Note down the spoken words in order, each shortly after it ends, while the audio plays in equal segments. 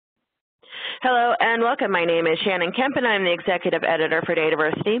Hello and welcome. My name is Shannon Kemp and I'm the Executive Editor for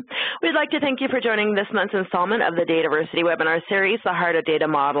DATAVERSITY. We'd like to thank you for joining this month's installment of the DATAVERSITY webinar series, The Heart of Data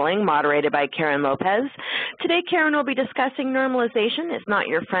Modeling, moderated by Karen Lopez. Today, Karen will be discussing normalization is not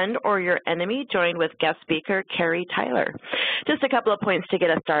your friend or your enemy, joined with guest speaker Carrie Tyler. Just a couple of points to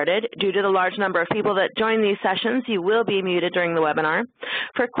get us started. Due to the large number of people that join these sessions, you will be muted during the webinar.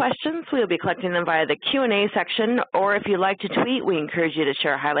 For questions, we will be collecting them via the Q&A section, or if you'd like to tweet, we encourage you to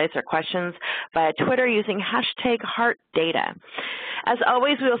share highlights or questions via Twitter using #HeartData. As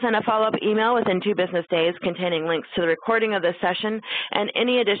always, we will send a follow-up email within 2 business days containing links to the recording of this session and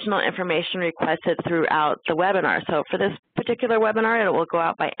any additional information requested throughout the webinar. So for this particular webinar, it will go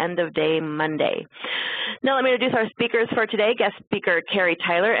out by end of day Monday. Now let me introduce our speakers for today, guest speaker Carrie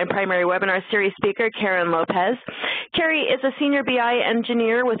Tyler and primary webinar series speaker Karen Lopez. Carrie is a senior BI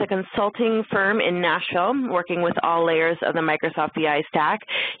engineer with a consulting firm in Nashville, working with all layers of the Microsoft BI stack.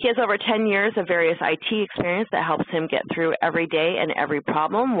 He has over 10 years of various IT experience that helps him get through every day and every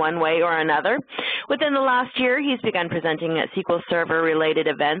problem one way or another. Within the last year, he's begun presenting at SQL Server-related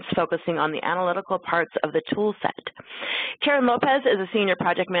events, focusing on the analytical parts of the tool set. Karen Lopez is a senior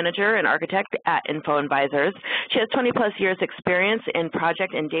project manager and architect at InfoAdvisors. She has 20-plus years experience in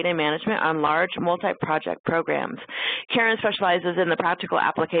project and data management on large multi-project programs. Karen specializes in the practical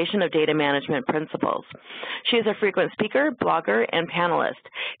application of data management principles. She is a frequent speaker, blogger, and panelist.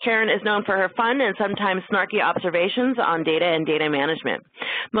 Karen is known for her fun and sometimes snarky observations on data and data management.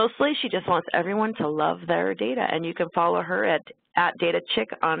 Mostly, she just wants everyone to love their data, and you can follow her at DataChick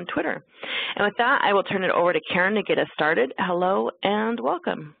on Twitter. And with that, I will turn it over to Karen to get us started. Hello and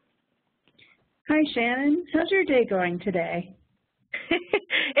welcome. Hi, Shannon. How's your day going today?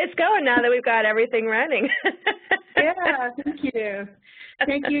 It's going now that we've got everything running. Yeah, thank you.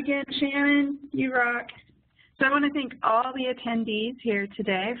 Thank you again, Shannon. You rock. So I want to thank all the attendees here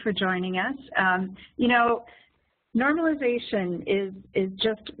today for joining us. You know, normalization is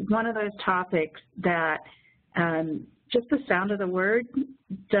just one of those topics that just the sound of the word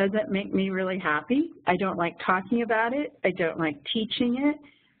doesn't make me really happy. I don't like talking about it. I don't like teaching it.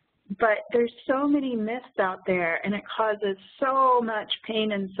 But there's so many myths out there, and it causes so much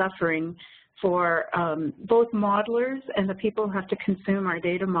pain and suffering for both modelers and the people who have to consume our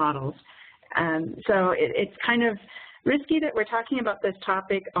data models. So it's kind of risky that we're talking about this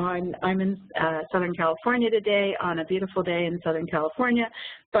topic I'm in Southern California today on a beautiful day in Southern California,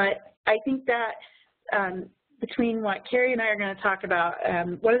 but I think that between what Carrie and I are going to talk about,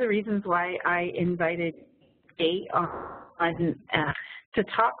 one of the reasons why I invited Kate on to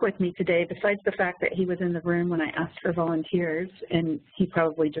talk with me today, besides the fact that he was in the room when I asked for volunteers, and he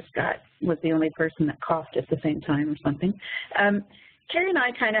probably just was the only person that coughed at the same time or something. Carrie and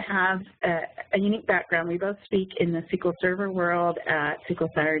I kind of have a unique background. We both speak in the SQL Server world at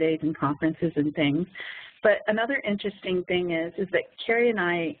SQL Saturdays and conferences and things. But another interesting thing is that Carrie and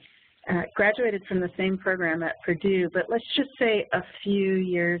I graduated from the same program at Purdue, but let's just say a few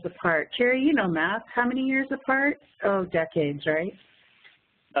years apart. Carrie, you know math. How many years apart? Oh, decades, right?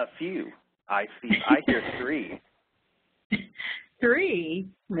 A few. I hear 3. 3?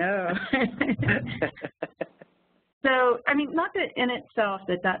 No. So, I mean, not that in itself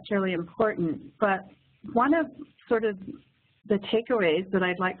that's really important, but one of sort of the takeaways that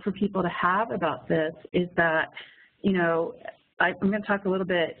I'd like for people to have about this is that, you know, I'm going to talk a little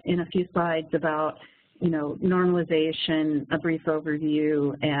bit in a few slides about, you know, normalization, a brief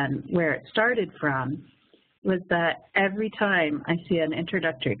overview, and where it started from, was that every time I see an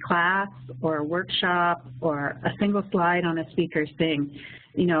introductory class or a workshop or a single slide on a speaker's thing,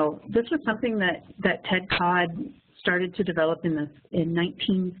 you know, this was something that Ted Codd started to develop in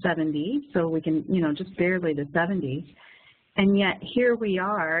 1970, so we can, you know, just barely the 70s. And yet here we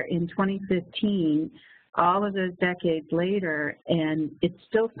are in 2015, all of those decades later, and it's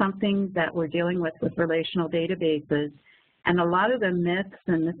still something that we're dealing with relational databases. And a lot of the myths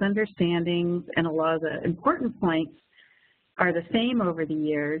and misunderstandings and a lot of the important points are the same over the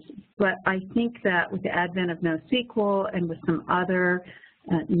years, but I think that with the advent of NoSQL and with some other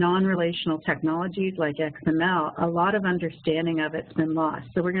non-relational technologies like XML, a lot of understanding of it's been lost.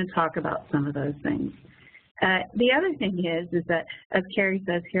 So we're going to talk about some of those things. The other thing is that, as Carrie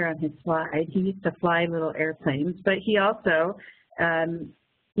says here on his slide, he used to fly little airplanes, but he also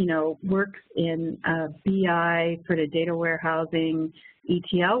you know, works in BI, sort of data warehousing,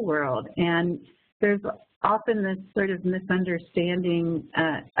 ETL world. And there's often this sort of misunderstanding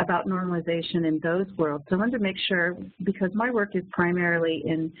about normalization in those worlds. So I wanted to make sure, because my work is primarily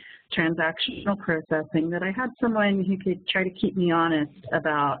in transactional processing, that I had someone who could try to keep me honest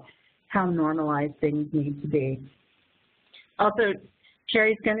about how normalized things need to be. Also,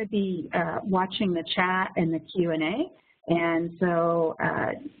 Sherry's going to be watching the chat and the Q&A, and so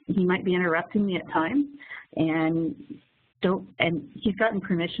he might be interrupting me at times, and he's gotten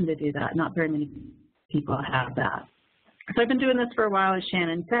permission to do that. Not very many people have that. So I've been doing this for a while, as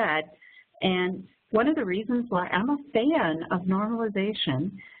Shannon said, and one of the reasons why I'm a fan of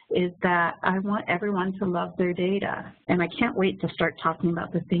normalization is that I want everyone to love their data, and I can't wait to start talking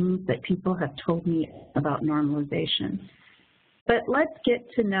about the things that people have told me about normalization. But let's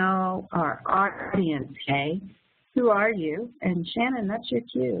get to know our audience, okay? Who are you? And Shannon, that's your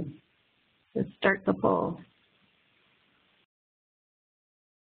cue to start the poll.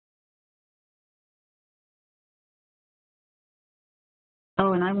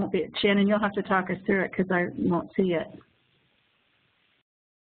 Oh, and I won't be, Shannon, you'll have to talk us through it because I won't see it.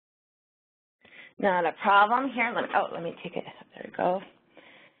 Not a problem. Here, let me take it. There we go.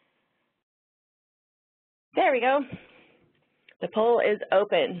 There we go. The poll is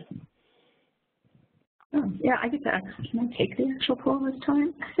open. Oh, yeah, I get to actually, can I take the actual poll this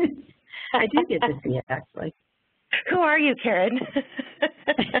time? I do get to see it, actually. Who are you, Karen?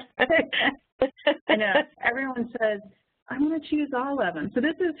 I know. Everyone says, I want to choose all of them. So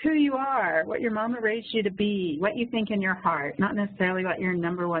this is who you are, what your mama raised you to be, what you think in your heart, not necessarily what your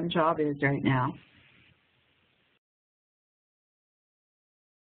 #1 job is right now.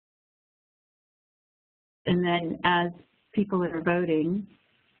 And then as people are voting,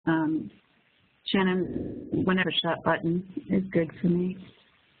 Shannon, whenever that button is good for me.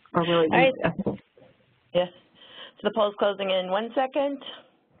 Or will it be? Right. Yes. So the poll's closing in 1 second.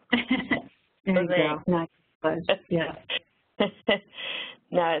 There you go. Nice. Yeah.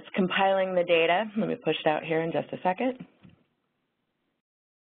 Now it's compiling the data. Let me push it out here in just a second.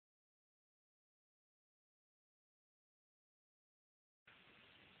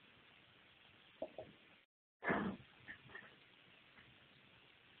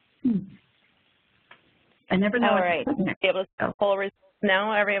 I never know. All right. Be able to see poll results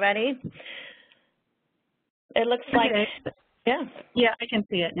now, everybody. It looks like, yeah. Yeah, I can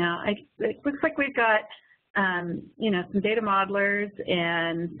see it now. It looks like we've got, you know, some data modelers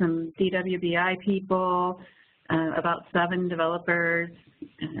and some DWBI people, about 7 developers,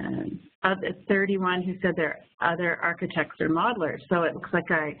 31 who said they're other architects or modelers. So it looks like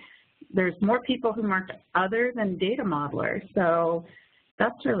there's more people who marked other than data modelers. So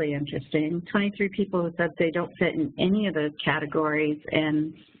that's really interesting. 23 people who said they don't fit in any of those categories,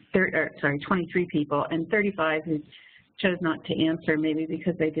 and 23 people, and 35 who chose not to answer, maybe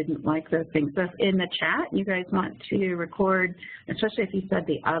because they didn't like those things. So if in the chat you guys want to record, especially if you said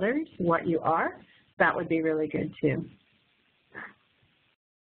the others, what you are, that would be really good too.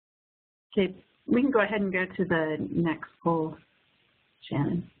 Okay, we can go ahead and go to the next poll,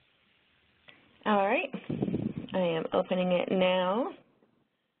 Shannon. All right, I am opening it now.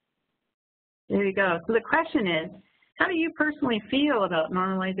 There you go. So the question is, how do you personally feel about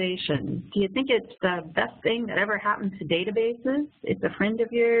normalization? Do you think it's the best thing that ever happened to databases? It's a friend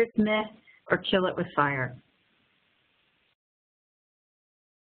of yours, meh, or kill it with fire?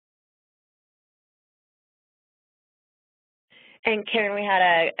 And Karen, we had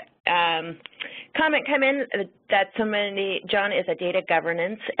a comment come in that John is a data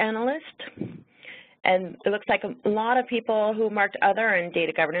governance analyst. And it looks like a lot of people who marked other in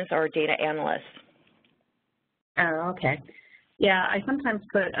data governance are data analysts. Oh, okay. Yeah, I sometimes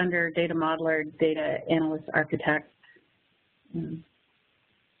put under data modeler, data analyst, architect.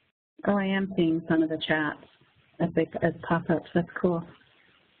 Oh, I am seeing some of the chats as pop-ups. That's cool.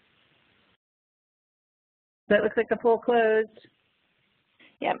 So it looks like the poll closed.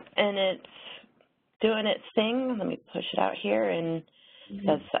 Yep, and it's doing its thing. Let me push it out here, and it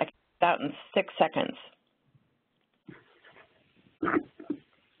says out in 6 seconds.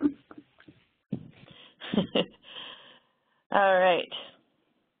 All right.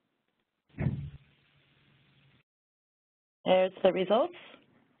 There's the results.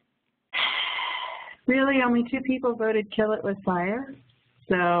 Really, only 2 people voted kill it with fire.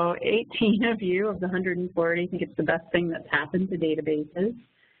 So 18 of you, of the 140, think it's the best thing that's happened to databases.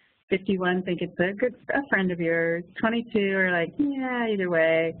 51 think it's a friend of yours. 22 are like, yeah, either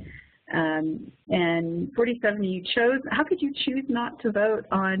way. And 47 you chose. How could you choose not to vote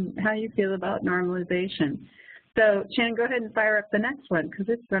on how you feel about normalization? So Shannon, go ahead and fire up the next one because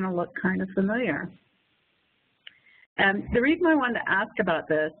it's going to look kind of familiar. The reason I wanted to ask about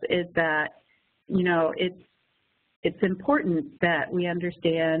this is that, you know, it's important that we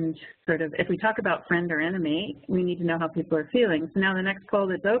understand sort of, if we talk about friend or enemy, we need to know how people are feeling. So now the next poll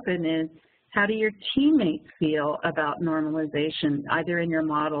that's open is, how do your teammates feel about normalization, either in your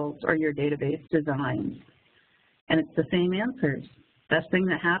models or your database designs? And it's the same answers. best thing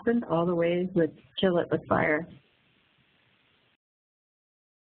that happened, all the ways would kill it with fire.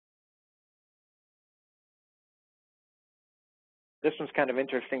 This one's kind of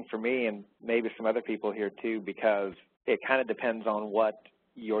interesting for me and maybe some other people here too, because it kind of depends on what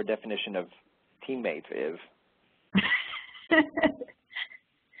your definition of teammates is.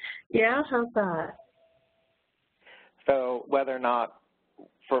 Yeah, how's that? So whether or not,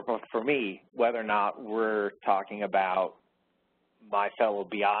 for me, whether or not we're talking about my fellow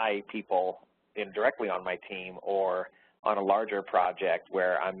BI people indirectly on my team or on a larger project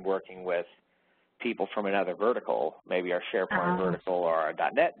where I'm working with people from another vertical, maybe our SharePoint vertical or our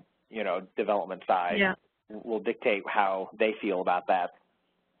 .NET, development side, will dictate how they feel about that.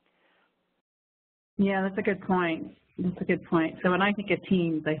 Yeah, that's a good point. That's a good point. So when I think of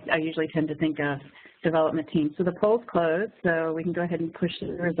teams, I usually tend to think of development teams. So the poll's closed, so we can go ahead and push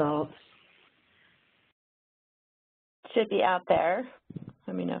the results. Should be out there.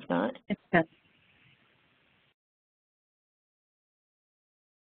 Let me know if not. It's good.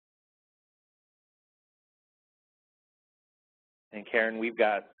 And Karen, we've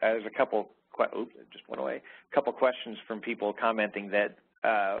got, there's a couple, oops, it just went away, a couple questions from people commenting that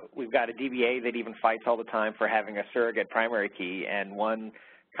we've got a DBA that even fights all the time for having a surrogate primary key, and one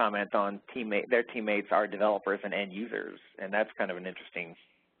comment on their teammates are developers and end users, and that's kind of an interesting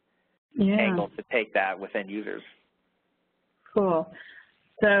angle to take that with end users. Cool.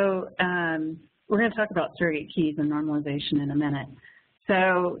 So we're going to talk about surrogate keys and normalization in a minute.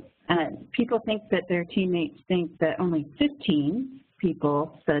 So people think that their teammates think that only 15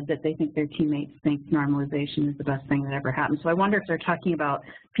 people said that they think their teammates think normalization is the best thing that ever happened. So I wonder if they're talking about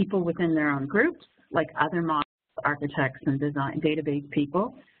people within their own groups, like other model architects and design database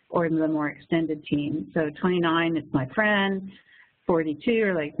people, or the more extended team. So 29, it's my friend. 42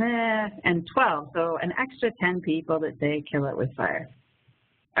 are like, nah, and 12, so an extra 10 people that say kill it with fire.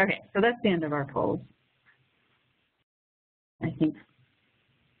 Okay, so that's the end of our polls. I think.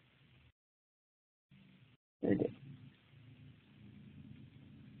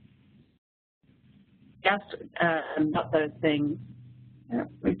 Yes, about those things.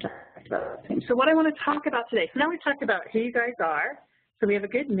 We've talked about those things. So what I want to talk about today, so now we've talked about who you guys are. So we have a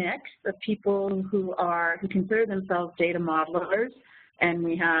good mix of people who consider themselves data modelers, and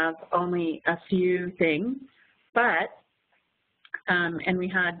we have only a few things, but, and we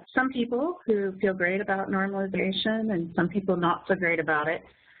had some people who feel great about normalization and some people not so great about it.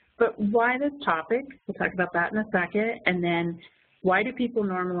 But why this topic? We'll talk about that in a second. And then why do people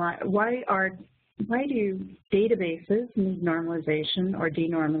normalize, why do databases need normalization or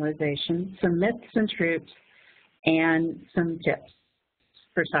denormalization? Some myths and truths and some tips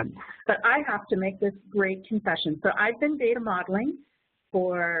for some. But I have to make this great confession. So I've been data modeling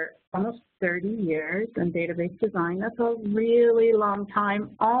for almost 30 years in database design. That's a really long time,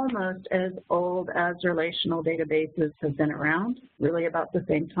 almost as old as relational databases have been around, really about the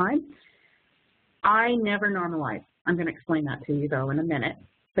same time. I never normalize. I'm going to explain that to you, though, in a minute,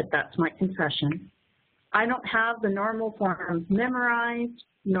 but that's my confession. I don't have the normal forms memorized,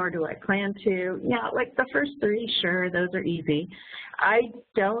 nor do I plan to. Yeah, like the first three, sure, those are easy. I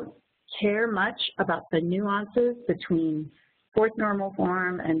don't care much about the nuances between fourth normal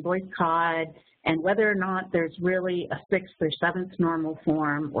form and voice cod and whether or not there's really a sixth or seventh normal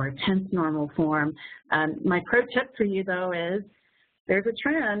form or a 10th normal form. My pro tip for you, though, is there's a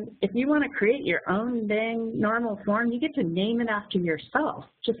trend. If you want to create your own dang normal form, you get to name it after yourself,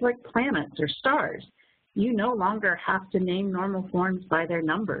 just like planets or stars. You no longer have to name normal forms by their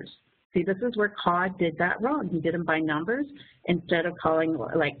numbers. See, this is where COD did that wrong. He did them by numbers instead of calling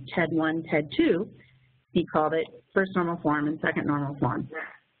like TED1, TED2. He called it first normal form and second normal form.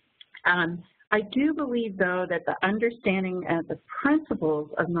 I do believe, though, that the understanding of the principles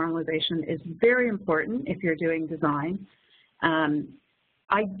of normalization is very important if you're doing design.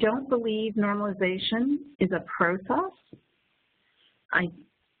 I don't believe normalization is a process.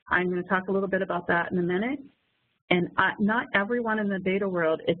 I'm going to talk a little bit about that in a minute. And not everyone in the data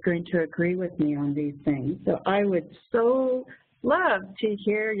world is going to agree with me on these things. So I would so love to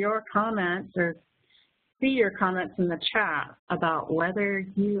hear your comments or see your comments in the chat about whether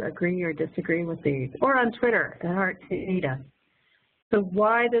you agree or disagree with these, or on Twitter at ArtData. So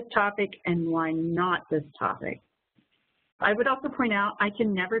why this topic and why not this topic? I would also point out I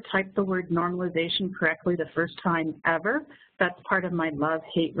can never type the word normalization correctly the first time ever. That's part of my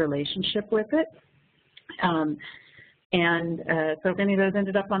love-hate relationship with it. So if any of those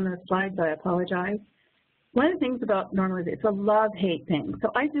ended up on the slides, I apologize. One of the things about normalization, it's a love-hate thing. So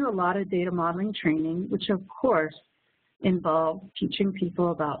I do a lot of data modeling training, which of course involves teaching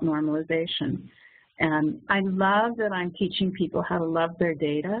people about normalization. And I love that I'm teaching people how to love their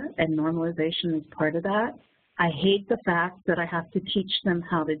data, and normalization is part of that. I hate the fact that I have to teach them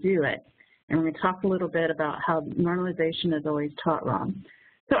how to do it. And we're going to talk a little bit about how normalization is always taught wrong.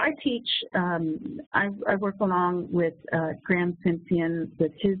 So I teach, I work along with Graham Simpson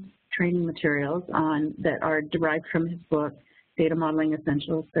with his training materials that are derived from his book, Data Modeling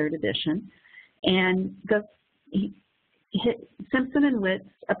Essentials, 3rd edition. And Simpson and Witt's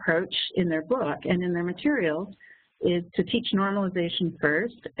approach in their book and in their materials is to teach normalization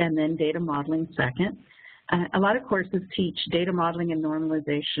first and then data modeling second. A lot of courses teach data modeling and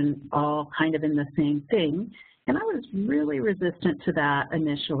normalization all kind of in the same thing, and I was really resistant to that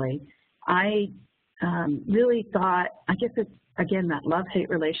initially. I really thought, I guess it's, again, that love-hate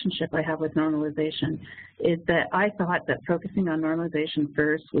relationship I have with normalization, is that I thought that focusing on normalization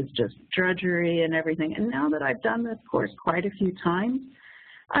first was just drudgery and everything. And now that I've done this course quite a few times,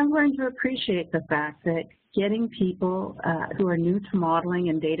 I've learned to appreciate the fact that getting people who are new to modeling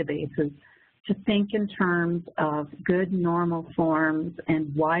and databases to think in terms of good normal forms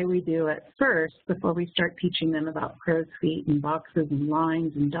and why we do it first before we start teaching them about crow's feet and boxes and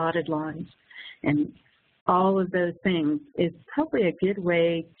lines and dotted lines and all of those things is probably a good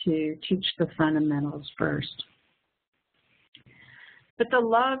way to teach the fundamentals first. But the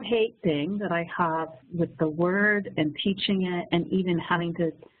love-hate thing that I have with the word and teaching it and even having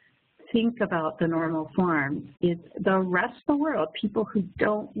to think about the normal forms is the rest of the world, people who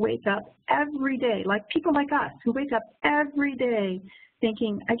don't wake up every day, like people like us who wake up every day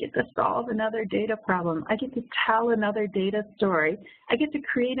thinking, I get to solve another data problem, I get to tell another data story, I get to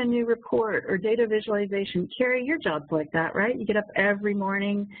create a new report or data visualization. Carrie, your job's like that, right? You get up every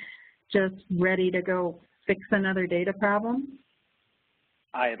morning just ready to go fix another data problem?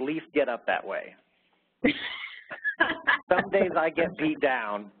 I at least get up that way. Some days I get beat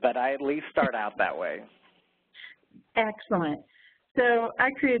down, but I at least start out that way. Excellent. So I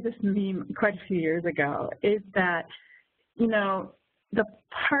created this meme quite a few years ago, is that, you know, the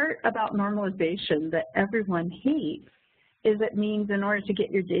part about normalization that everyone hates is it means in order to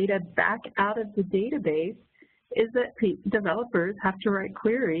get your data back out of the database is that developers have to write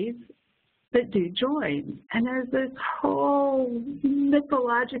queries that do joins. And there's this whole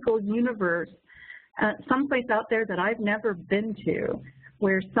mythological universe someplace out there that I've never been to,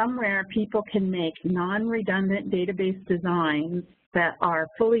 where somewhere people can make non-redundant database designs that are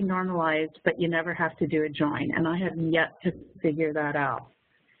fully normalized, but you never have to do a join, and I have yet to figure that out.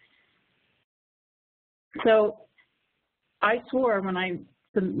 So I swore when I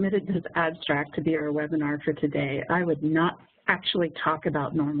submitted this abstract to be our webinar for today, I would not actually talk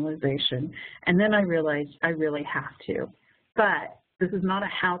about normalization, and then I realized I really have to. But this is not a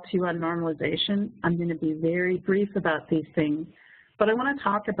how-to on normalization. I'm going to be very brief about these things, but I want to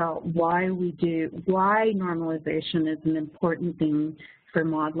talk about why normalization is an important thing for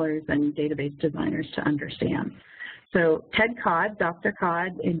modelers and database designers to understand. So Ted Codd, Dr.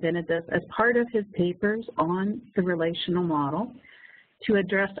 Codd, invented this as part of his papers on the relational model to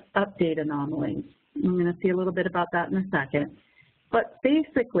address update anomalies. I'm going to see a little bit about that in a second. But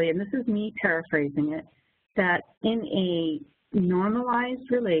basically, and this is me paraphrasing it, that in a normalized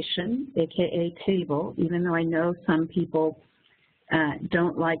relation, aka table, even though I know some people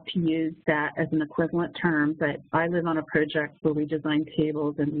don't like to use that as an equivalent term, but I live on a project where we design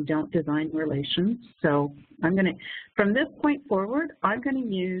tables and we don't design relations. So I'm going to, from this point forward, I'm going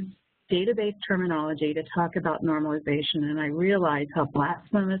to use database terminology to talk about normalization, and I realize how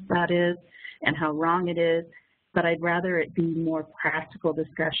blasphemous that is and how wrong it is, but I'd rather it be more practical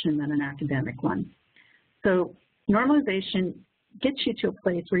discussion than an academic one. So normalization gets you to a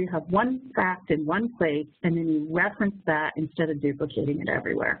place where you have one fact in one place and then you reference that instead of duplicating it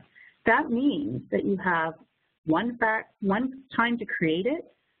everywhere. That means that you have one fact, one time to create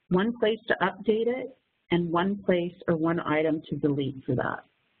it, one place to update it, and one place or one item to delete for that.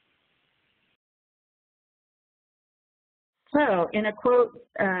 So in a quote,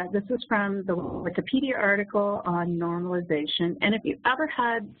 this is from the Wikipedia article on normalization, and if you ever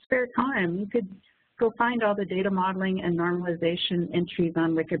had spare time, you could go find all the data modeling and normalization entries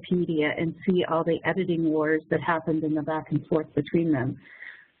on Wikipedia and see all the editing wars that happened in the back and forth between them.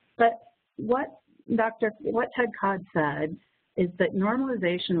 But what Ted Codd said is that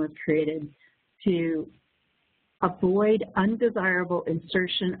normalization was created to avoid undesirable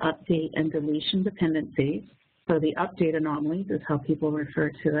insertion, update, and deletion dependencies. So the update anomalies is how people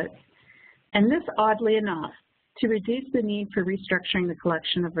refer to it. And this, oddly enough, to reduce the need for restructuring the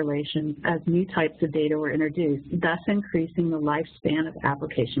collection of relations as new types of data were introduced, thus increasing the lifespan of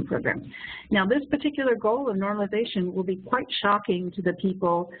application programs. Now, this particular goal of normalization will be quite shocking to the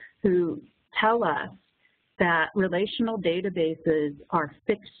people who tell us that relational databases are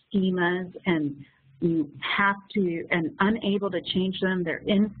fixed schemas and you have to, and unable to change them, they're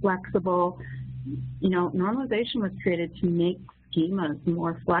inflexible. You know, normalization was created to make schemas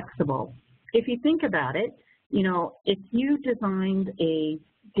more flexible. If you think about it, you know, if you designed a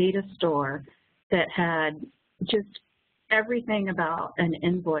data store that had just everything about an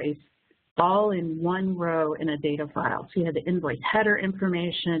invoice all in one row in a data file, so you had the invoice header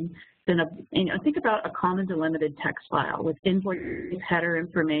information, then think about a common delimited text file with invoice header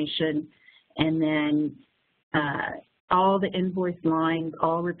information, and then all the invoice lines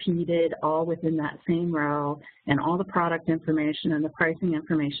all repeated, all within that same row, and all the product information and the pricing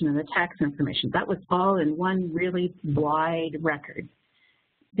information and the tax information. That was all in one really wide record.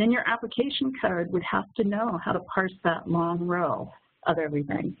 Then your application code would have to know how to parse that long row of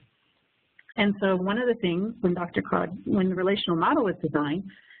everything. And so one of the things when when the relational model was designed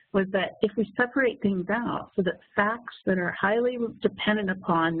was that if we separate things out so that facts that are highly dependent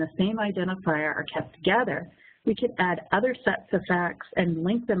upon the same identifier are kept together, we could add other sets of facts and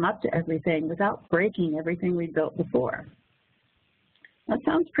link them up to everything without breaking everything we built before. That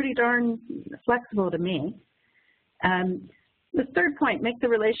sounds pretty darn flexible to me. The third point, make the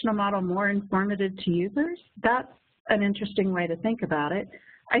relational model more informative to users. That's an interesting way to think about it.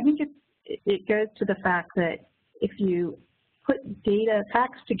 I think it goes to the fact that if you put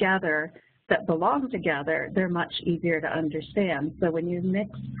facts together that belong together, they're much easier to understand. So when you mix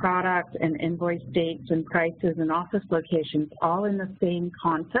product and invoice dates and prices and office locations all in the same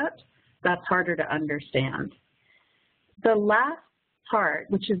concept, that's harder to understand. The last part,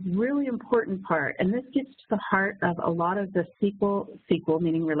 which is really important part, and this gets to the heart of a lot of the SQL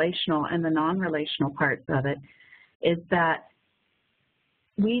meaning relational, and the non-relational parts of it, is that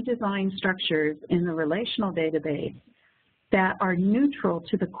we design structures in the relational database that are neutral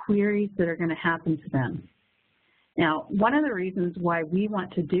to the queries that are going to happen to them. Now, one of the reasons why we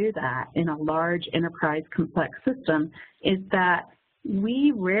want to do that in a large enterprise complex system is that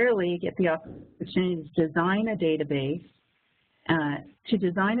we rarely get the opportunity to design a database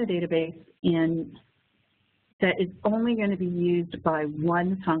that is only going to be used by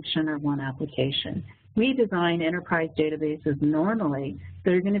one function or one application. We design enterprise databases normally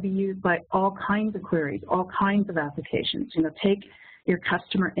that are going to be used by all kinds of queries, all kinds of applications. You know, take your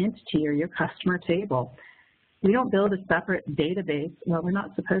customer entity or your customer table. We don't build a separate database. Well, we're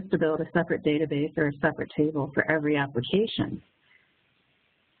not supposed to build a separate database or a separate table for every application.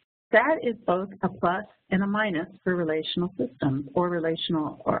 That is both a plus and a minus for relational systems or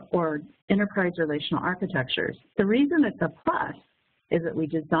relational or enterprise relational architectures. The reason it's a plus is that we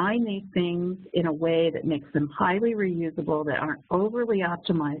design these things in a way that makes them highly reusable, that aren't overly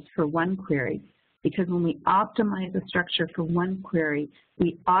optimized for one query, because when we optimize a structure for one query,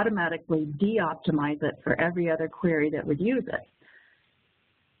 we automatically de-optimize it for every other query that would use it.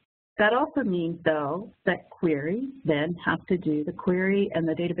 That also means, though, that queries then have to do, the query and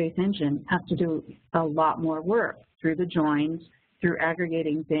the database engine have to do a lot more work through the joins, through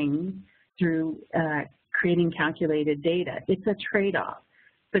aggregating things, through creating calculated data. It's a trade-off.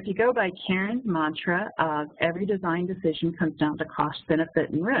 So if you go by Karen's mantra of every design decision comes down to cost, benefit,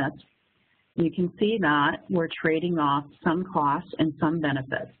 and risk, you can see that we're trading off some costs and some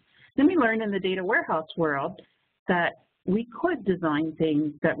benefits. Then we learned in the data warehouse world that we could design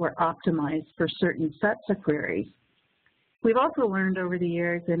things that were optimized for certain sets of queries. We've also learned over the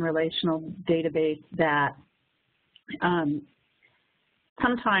years in relational database that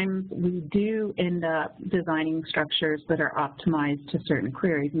sometimes we do end up designing structures that are optimized to certain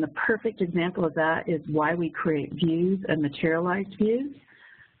queries. And the perfect example of that is why we create views and materialized views.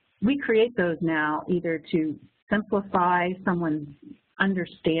 We create those now either to simplify someone's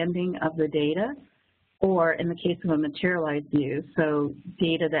understanding of the data, or in the case of a materialized view, so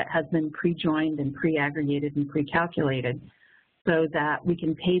data that has been pre-joined and pre-aggregated and pre-calculated, so that we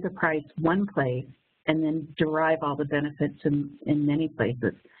can pay the price one place and then derive all the benefits in many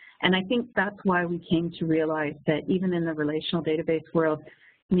places. And I think that's why we came to realize that even in the relational database world,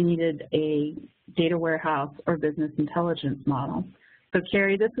 we needed a data warehouse or business intelligence model. So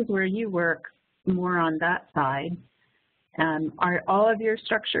Carrie, this is where you work more on that side. Are all of your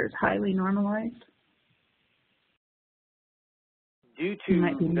structures highly normalized? Due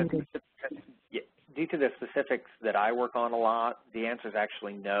to the specifics that I work on a lot, the answer is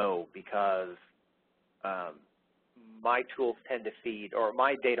actually no, because my tools tend to feed, or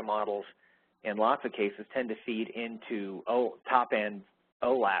my data models in lots of cases tend to feed into top-end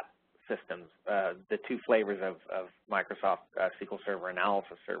OLAP systems, the two flavors of Microsoft SQL Server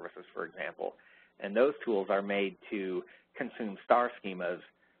analysis services, for example. And those tools are made to consume star schemas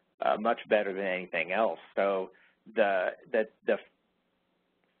much better than anything else. So the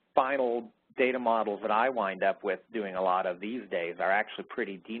final data models that I wind up with doing a lot of these days are actually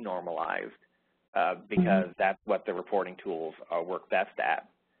pretty denormalized because that's what the reporting tools work best at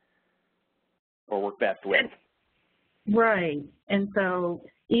or work best with. Right. And so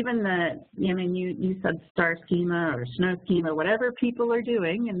even you said star schema or snow schema, whatever people are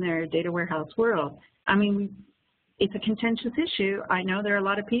doing in their data warehouse world, I mean, it's a contentious issue. I know there are a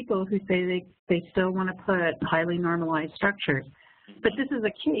lot of people who say they still want to put highly normalized structures. But this is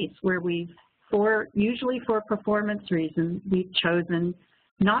a case where usually for performance reasons, we've chosen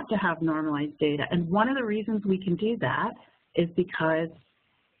not to have normalized data. And one of the reasons we can do that is because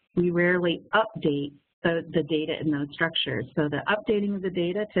we rarely update the data in those structures. So the updating of the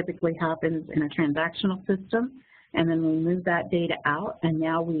data typically happens in a transactional system, and then we move that data out, and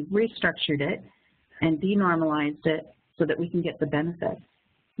now we've restructured it and denormalized it so that we can get the benefits.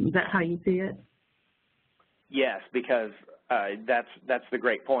 Is that how you see it? Yes, because that's the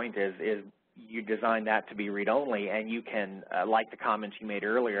great point is you design that to be read-only, and you can, like the comments you made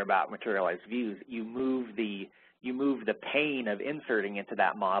earlier about materialized views, you move the pain of inserting into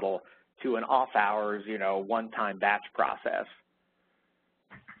that model to an off-hours, one-time batch process.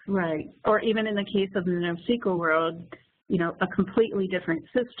 Right. Or even in the case of the NoSQL world, a completely different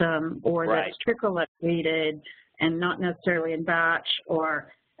system, or that's trickle updated and not necessarily in batch,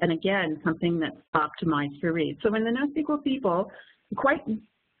 and again, something that's optimized for read. So when the NoSQL people quite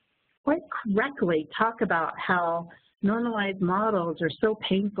correctly talk about how normalized models are so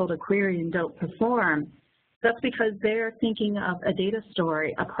painful to query and don't perform, that's because they're thinking of a data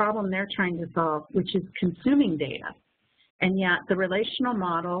story, a problem they're trying to solve, which is consuming data. And yet the relational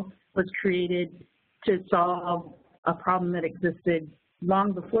model was created to solve a problem that existed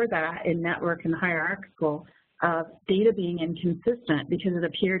long before that in network and hierarchical of data being inconsistent because it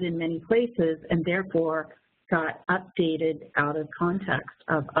appeared in many places and therefore got updated out of context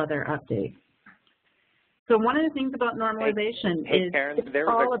of other updates. So one of the things about normalization is Karen, it's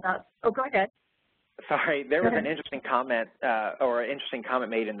all about, oh, go ahead. Sorry, there was an interesting comment or an interesting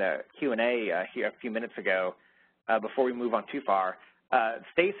comment made in the Q&A here a few minutes ago before we move on too far.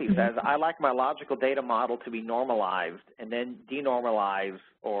 Stacy says, I like my logical data model to be normalized and then denormalize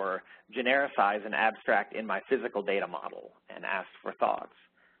or genericize and abstract in my physical data model, and asks for thoughts.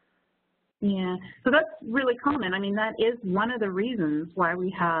 Yeah, so that's really common. I mean, that is one of the reasons why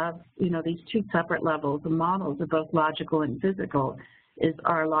we have, these two separate levels of models of both logical and physical is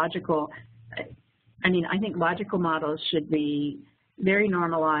our logical. I think logical models should be very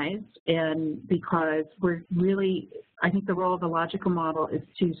normalized, and because I think the role of a logical model is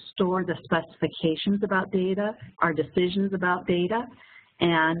to store the specifications about data, our decisions about data,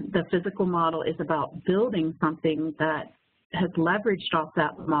 and the physical model is about building something that has leveraged off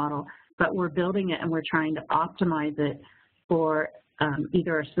that model, but we're building it and we're trying to optimize it for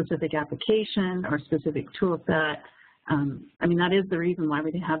either a specific application or a specific tool set. That is the reason why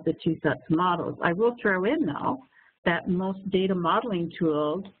we have the two sets of models. I will throw in, though, that most data modeling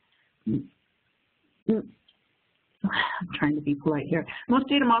tools, I'm trying to be polite here, most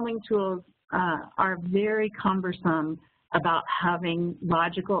data modeling tools are very cumbersome about having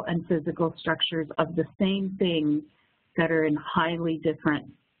logical and physical structures of the same thing that are in highly different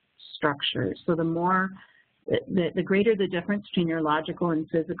structures. So the greater the difference between your logical and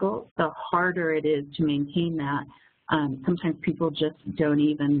physical, the harder it is to maintain that. Sometimes people just don't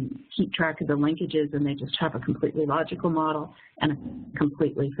even keep track of the linkages, and they just have a completely logical model and a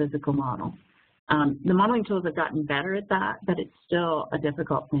completely physical model. The modeling tools have gotten better at that, but it's still a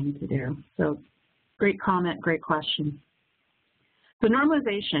difficult thing to do. So great comment, great question. So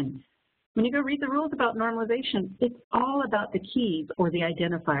normalization. When you go read the rules about normalization, it's all about the keys or the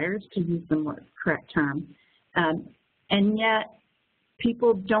identifiers, to use the more correct term. And yet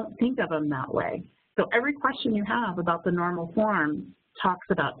people don't think of them that way. So every question you have about the normal form talks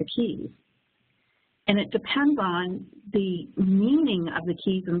about the keys. And it depends on the meaning of the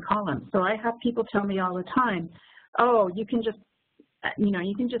keys and columns. So I have people tell me all the time, oh, you can just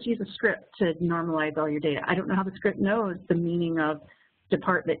use a script to normalize all your data. I don't know how the script knows the meaning of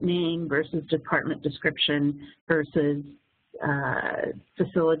department name versus department description versus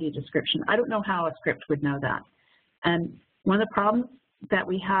facility description. I don't know how a script would know that. And one of the problems that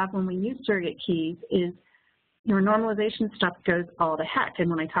we have when we use surrogate keys is your normalization stuff goes all to heck. And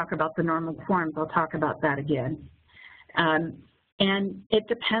when I talk about the normal forms, I'll talk about that again. And it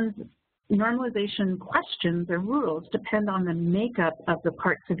depends, normalization questions or rules depend on the makeup of the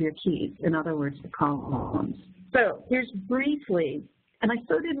parts of your keys, in other words, the columns. So here's briefly, and I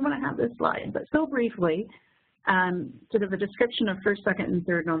so didn't want to have this slide, but so briefly, sort of a description of first, second, and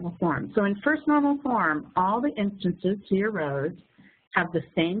third normal form. So in first normal form, all the instances to your rows have the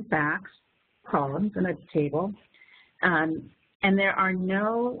same facts, columns in a table, and there are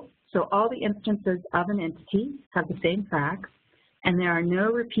no, so all the instances of an entity have the same facts, and there are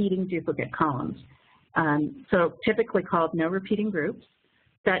no repeating duplicate columns. So typically called no repeating groups.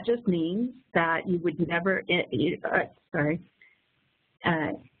 That just means that you would never,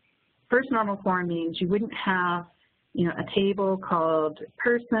 first normal form means you wouldn't have, a table called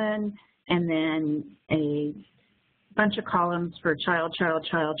person and then a bunch of columns for child, child,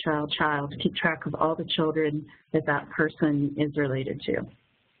 child, child, child to keep track of all the children that that person is related to.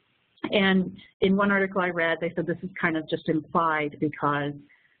 And in one article I read, they said this is kind of just implied because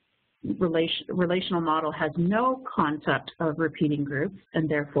relational model has no concept of repeating groups, and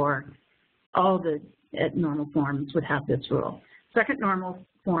therefore all the normal forms would have this rule. Second normal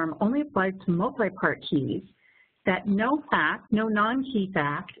form only applies to multi-part keys, that no fact, no non-key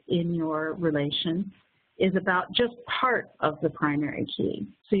fact in your relation is about just part of the primary key.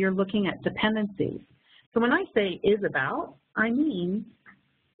 So you're looking at dependencies. So when I say is about, I mean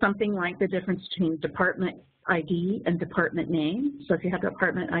something like the difference between department ID and department name. So if you have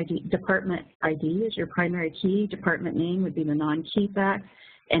department ID is your primary key, department name would be the non-key fact,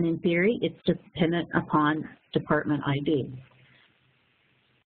 and in theory, it's dependent upon department ID.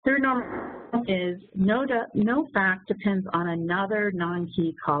 Third normal is no fact depends on another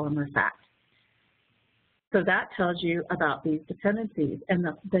non-key column or fact. So that tells you about these dependencies. And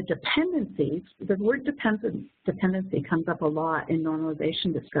the dependencies, the word dependency comes up a lot in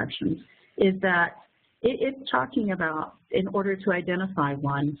normalization descriptions, is that it's talking about in order to identify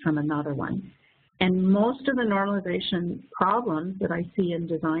one from another one. And most of the normalization problems that I see in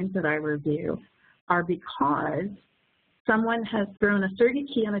designs that I review are because someone has thrown a surrogate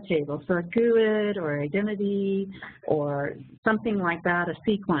key on a table, so a GUID or identity or something like that, a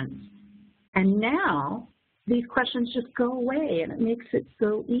sequence. And now these questions just go away, and it makes it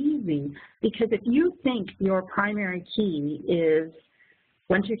so easy. Because if you think your primary key is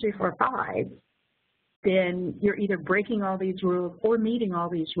 1, 2, 3, 4, 5, then you're either breaking all these rules or meeting all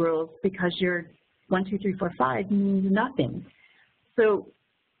these rules, because your 1, 2, 3, 4, 5 means nothing. So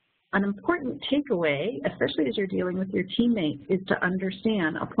an important takeaway, especially as you're dealing with your teammates, is to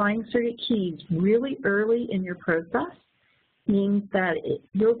understand applying surrogate keys really early in your process means that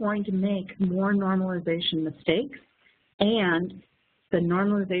you're going to make more normalization mistakes, and the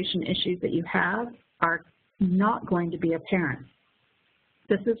normalization issues that you have are not going to be apparent.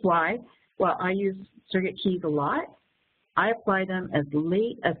 This is why, while I use surrogate keys a lot, I apply them as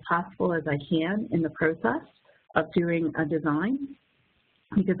late as possible as I can in the process of doing a design,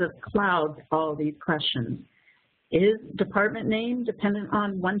 because it clouds all these questions. Is department name dependent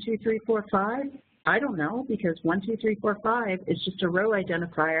on 1, 2, 3, 4, 5? I don't know, because 1, 2, 3, 4, 5 is just a row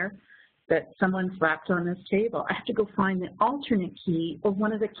identifier that someone slapped on this table. I have to go find the alternate key or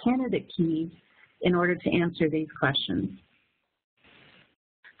one of the candidate keys in order to answer these questions.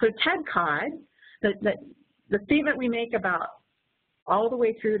 So TEDCOD, the statement we make about all the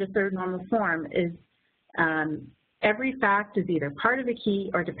way through to third normal form is every fact is either part of a key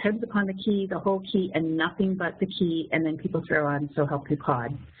or depends upon the key, the whole key, and nothing but the key, and then people throw on so help you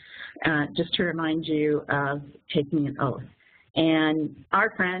God. Just to remind you of taking an oath. And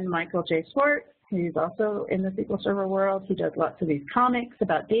our friend Michael J. Swart, who's also in the SQL Server world, he does lots of these comics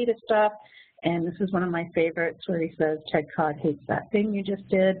about data stuff, and this is one of my favorites where he says, TEDCOD hates that thing you just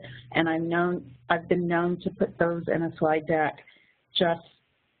did, and I've been known to put those in a slide deck just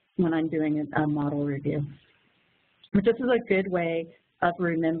when I'm doing a model review. But this is a good way of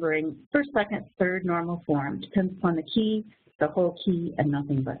remembering first, second, third normal form. Depends upon the key, the whole key, and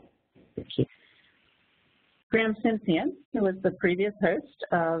nothing but the key. Graham Simpson, who was the previous host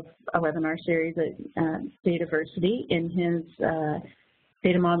of a webinar series at DATAVERSITY, in his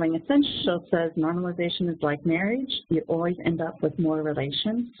Data Modeling Essentials says normalization is like marriage. You always end up with more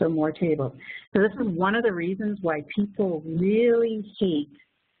relations, so more tables. So this is one of the reasons why people really hate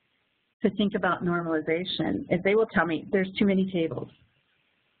to think about normalization, is they will tell me there's too many tables.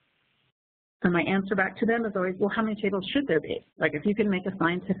 So my answer back to them is always, well, how many tables should there be? Like, if you can make a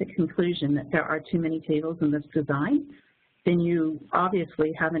scientific conclusion that there are too many tables in this design, then you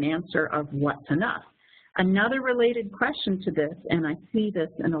obviously have an answer of what's enough. Another related question to this, and I see this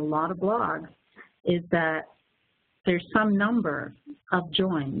in a lot of blogs, is that there's some number of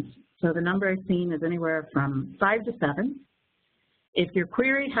joins. So the number I've seen is anywhere from 5 to 7. If your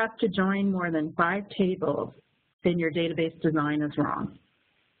query has to join more than 5 tables, then your database design is wrong.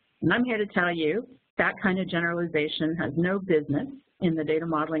 And I'm here to tell you that kind of generalization has no business in the data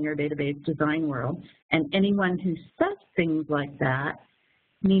modeling or database design world, and anyone who says things like that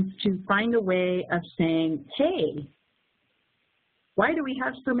needs to find a way of saying, hey, why do we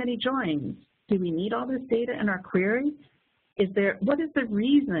have so many joins? Do we need all this data in our query? What is the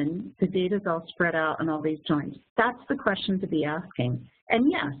reason the data is all spread out on all these joins? That's the question to be asking. And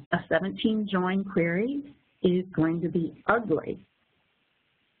yes, a 17 join query is going to be ugly.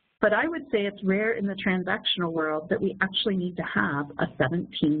 But I would say it's rare in the transactional world that we actually need to have a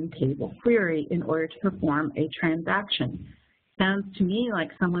 17 table query in order to perform a transaction. Sounds to me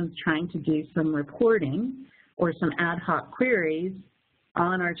like someone's trying to do some reporting or some ad hoc queries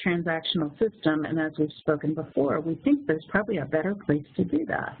on our transactional system, and as we've spoken before, we think there's probably a better place to do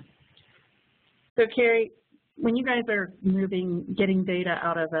that. So Carrie, when you guys are getting data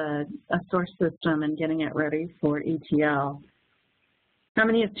out of a source system and getting it ready for ETL, how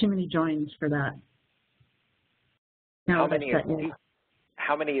many is too many joins for that? How many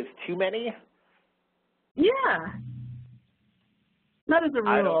is too many? Yeah. Not as a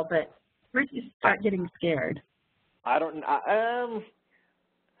rule, but where do you start getting scared? I don't know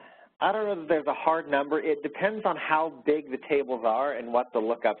that there's a hard number. It depends on how big the tables are and what the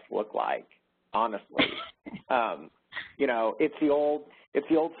lookups look like, honestly. You know, it's the old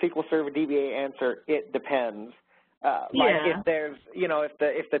SQL Server DBA answer, it depends. Like if there's, you know, if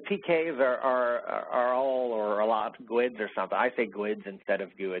the PKs are all or a lot of GUIDs or something, I say GUIDs instead of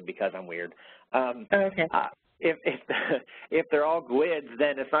GUID because I'm weird. Okay. If they're all GUIDs,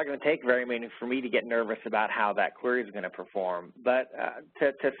 then it's not going to take very many for me to get nervous about how that query is going to perform. But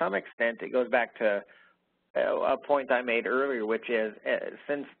to some extent, it goes back to a point I made earlier, which is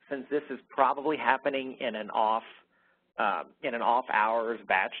since this is probably happening in an off hours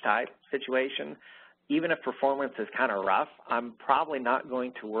batch type situation, even if performance is kind of rough, I'm probably not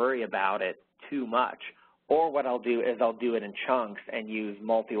going to worry about it too much. Or what I'll do is I'll do it in chunks and use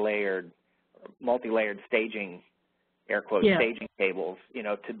multi-layered staging, air quotes, staging tables, you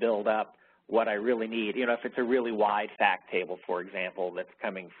know, to build up what I really need. You know, if it's a really wide fact table, for example, that's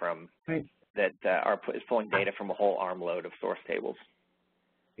coming from that is pulling data from a whole armload of source tables.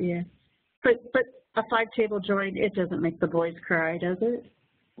 Yeah, but a 5-table join, it doesn't make the boys cry, does it?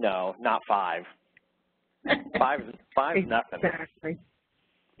 No, not 5. 5 is nothing. Exactly.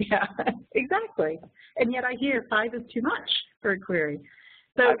 Yeah, exactly. And yet I hear 5 is too much for a query.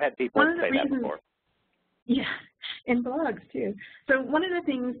 So I've had people say that before. Yeah, in blogs too. So one of the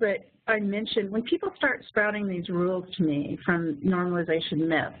things that I mentioned, when people start spouting these rules to me from normalization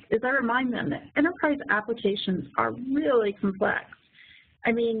myths, is I remind them that enterprise applications are really complex.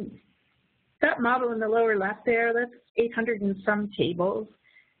 I mean, that model in the lower left there, that's 800 and some tables.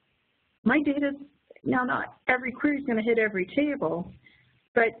 My data, now not every query is going to hit every table,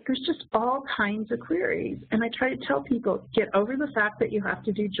 but there's just all kinds of queries. And I try to tell people, get over the fact that you have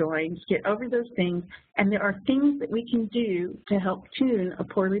to do joins, get over those things, and there are things that we can do to help tune a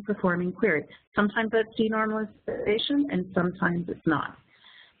poorly performing query. Sometimes that's denormalization, and sometimes it's not.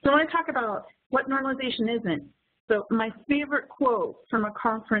 So I want to talk about what normalization isn't. So my favorite quote from a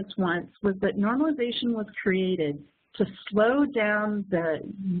conference once was that normalization was created to slow down the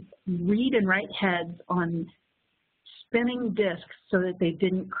read and write heads on spinning disks so that they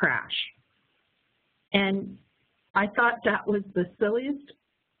didn't crash. And I thought that was the silliest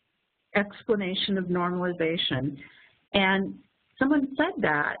explanation of normalization. And someone said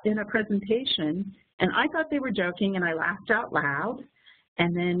that in a presentation, and I thought they were joking, and I laughed out loud,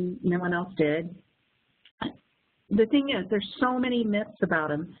 and then no one else did. The thing is, there's so many myths about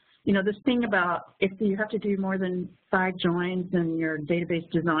them. You know, this thing about if you have to do more than 5 joins and your database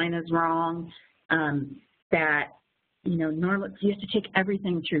design is wrong, that, you know, you have to take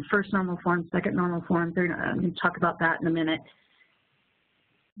everything through first normal form, second normal form, third. I'm going to talk about that in a minute.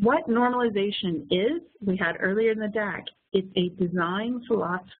 What normalization is, we had earlier in the deck, it's a design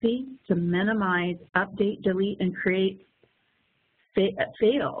philosophy to minimize, update, delete, and create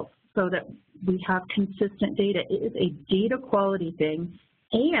fails so that we have consistent data. It is a data quality thing,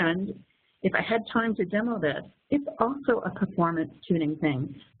 and if I had time to demo this, it's also a performance tuning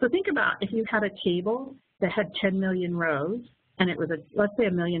thing. So think about if you had a table that had 10 million rows, and it was, let's say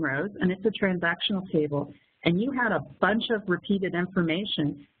 1 million rows, and it's a transactional table, and you had a bunch of repeated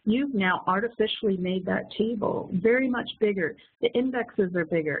information, you've now artificially made that table very much bigger. The indexes are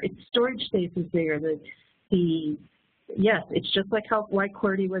bigger. Its storage space is bigger. Yes, it's just like how why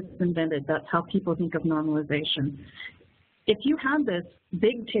QWERTY was invented. That's how people think of normalization. If you had this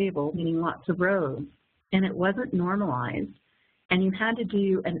big table, meaning lots of rows, and it wasn't normalized, and you had to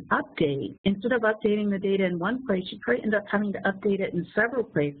do an update, instead of updating the data in one place, you probably end up having to update it in several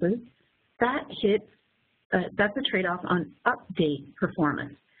places, that hits that's a trade-off on update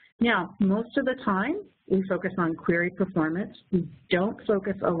performance. Now, most of the time, we focus on query performance. We don't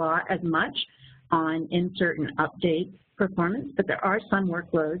focus a lot as much on insert and update performance, but there are some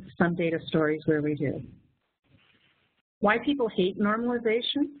workloads, some data stories where we do. Why people hate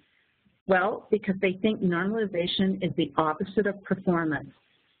normalization? Well, because they think normalization is the opposite of performance.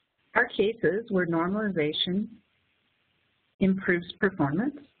 Our cases where normalization improves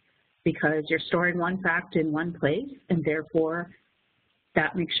performance because you're storing one fact in one place, and therefore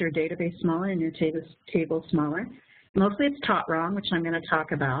that makes your database smaller and your table smaller. Mostly it's taught wrong, which I'm going to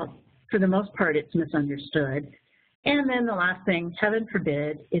talk about. For the most part, it's misunderstood. And then the last thing, heaven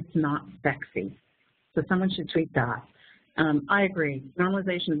forbid, it's not sexy. So someone should tweet that. I agree.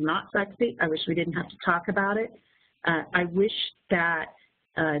 Normalization is not sexy. I wish we didn't have to talk about it. I wish that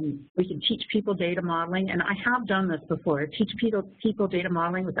we could teach people data modeling, and I have done this before, teach people data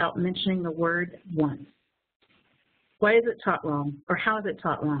modeling without mentioning the word once. Why is it taught wrong, or how is it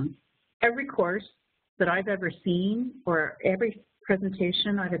taught wrong? Every course that I've ever seen, or every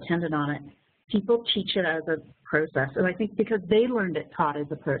presentation I've attended on it, people teach it as a process, and I think because they learned it taught as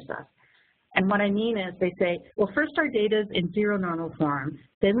a process. And what I mean is they say, well, first our data is in zero normal form,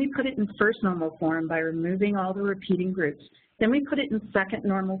 then we put it in first normal form by removing all the repeating groups, then we put it in second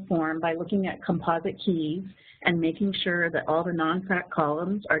normal form by looking at composite keys and making sure that all the non-fact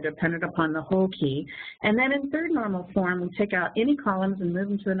columns are dependent upon the whole key. And then in third normal form, we take out any columns and move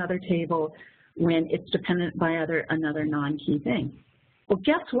them to another table when it's dependent by another non-key thing. Well,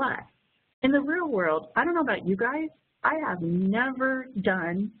 guess what? In the real world, I don't know about you guys, I have never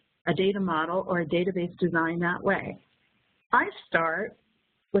done a data model or a database design that way. I start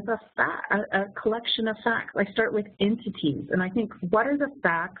with a collection of facts. I start with entities, and I think, what are the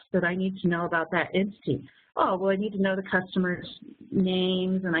facts that I need to know about that entity? Oh, well, I need to know the customer's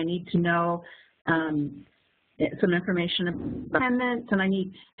names, and I need to know some information about dependents,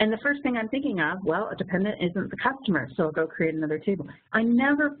 and the first thing I'm thinking of, well, a dependent isn't the customer, so I'll go create another table. I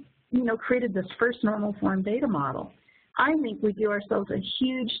never, created this first normal form data model. I think we do ourselves a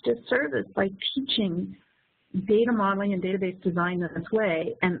huge disservice by teaching data modeling and database design this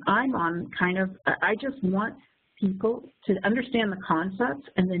way, and I'm on I just want people to understand the concepts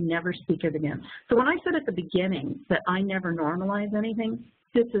and then never speak it again. So when I said at the beginning that I never normalize anything,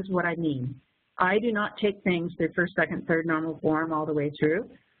 this is what I mean. I do not take things through first, second, third normal form all the way through.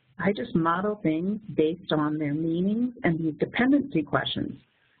 I just model things based on their meanings and these dependency questions.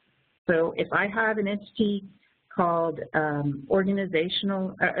 So if I have an entity called if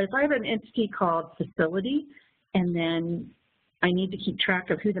I have an entity called facility, and then I need to keep track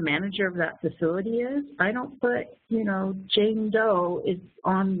of who the manager of that facility is, I don't put, Jane Doe is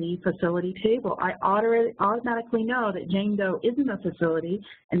on the facility table. I automatically know that Jane Doe isn't a facility,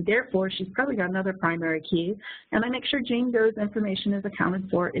 and therefore she's probably got another primary key, and I make sure Jane Doe's information is accounted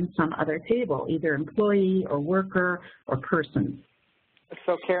for in some other table, either employee or worker or person.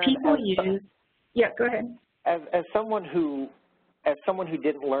 So Karen, yeah, go ahead. As someone who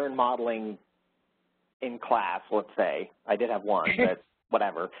didn't learn modeling in class, let's say, I did have one, but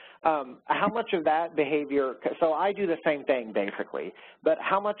whatever, how much of that behavior, so I do the same thing basically, but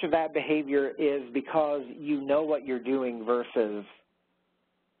how much of that behavior is because you know what you're doing versus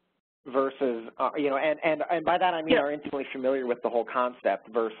and by that I mean are intimately familiar with the whole concept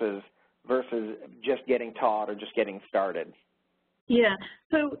versus just getting taught or just getting started? Yeah,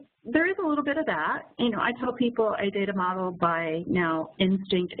 so there is a little bit of that. I tell people I data model by now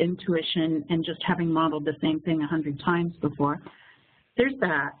instinct, intuition, and just having modeled the same thing 100 times before. There's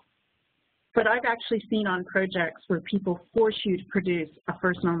that. But I've actually seen on projects where people force you to produce a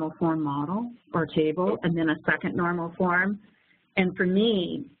first normal form model or table and then a second normal form. And for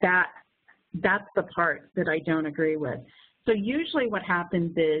me, that's the part that I don't agree with. So usually what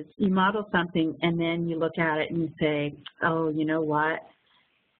happens is you model something and then you look at it and you say, oh, you know what?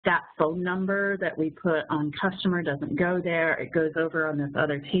 That phone number that we put on customer doesn't go there. It goes over on this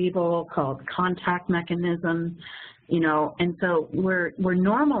other table called contact mechanism, and so we're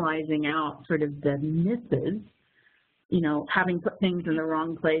normalizing out sort of the misses, having put things in the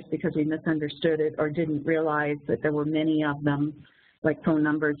wrong place because we misunderstood it or didn't realize that there were many of them, like phone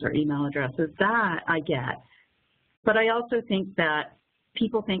numbers or email addresses. That I get. But I also think that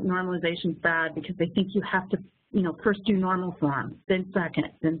people think normalization is bad because they think you have to, first do normal form, then second,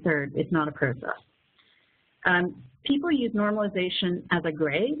 then third. It's not a process. People use normalization as a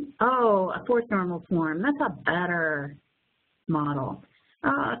grade. Oh, a fourth normal form, that's a better model.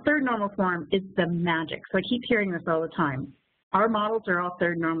 A third normal form is the magic. So I keep hearing this all the time. Our models are all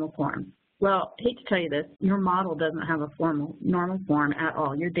third normal form. Well, I hate to tell you this, your model doesn't have a normal form at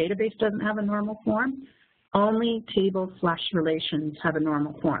all. Your database doesn't have a normal form. only table/relations have a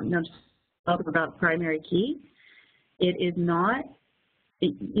normal form. Now, just about primary key, it is not,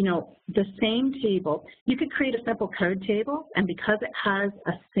 you know, the same table. You could create a simple code table, and because it has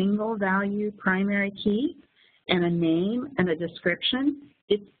a single value primary key and a name and a description,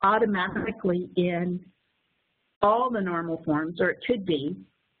 it's automatically in all the normal forms, or it could be.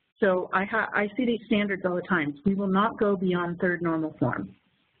 So I see these standards all the time. We will not go beyond third normal form.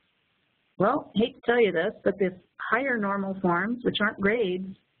 Well, hate to tell you this, but this higher normal forms, which aren't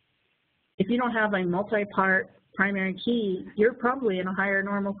grades, if you don't have a multi-part primary key, you're probably in a higher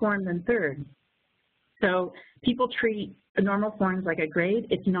normal form than third. So people treat normal forms like a grade.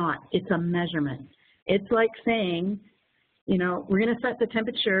 It's not. It's a measurement. It's like saying, you know, we're going to set the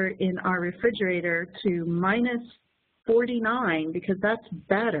temperature in our refrigerator to minus 49 because that's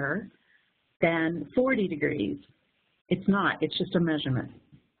better than 40 degrees. It's not. It's just a measurement.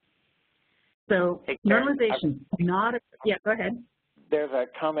 So normalization, not a, yeah, go ahead. There's a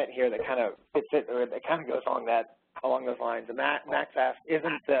comment here that kind of fits it, or that kind of goes along those lines. And Max asked,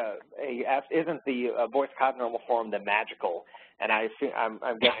 isn't the voice code normal form the magical? And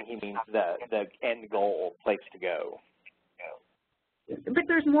I'm guessing he means the end goal place to go. But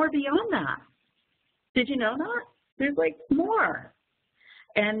there's more beyond that. Did you know that? There's like more.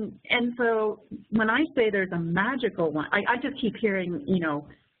 And so when I say there's a magical one, I just keep hearing, you know,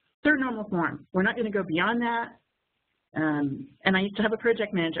 third normal form. We're not going to go beyond that. And I used to have a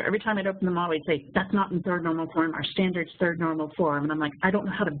project manager. Every time I'd open the model, he'd say, that's not in third normal form. Our standard's third normal form. And I'm like, I don't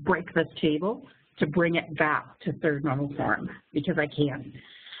know how to break this table to bring it back to third normal form because I can't.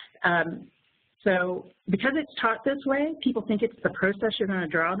 So because it's taught this way, people think it's the process you're going to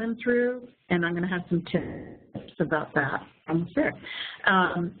draw them through, and I'm going to have some tips about that almost there.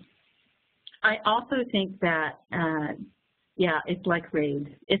 I also think that, yeah, it's like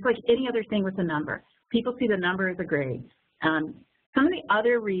grade. It's like any other thing with a number. People see the number as a grade. Some of the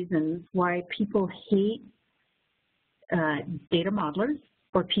other reasons why people hate data modelers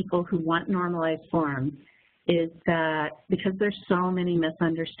or people who want normalized forms is that because there's so many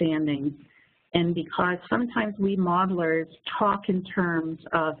misunderstandings, and because sometimes we modelers talk in terms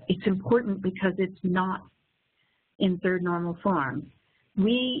of it's important because it's not in third normal form.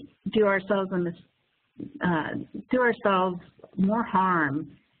 We do ourselves more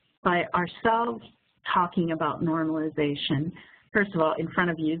harm by ourselves talking about normalization. First of all, in front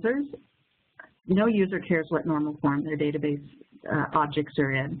of users, no user cares what normal form their database objects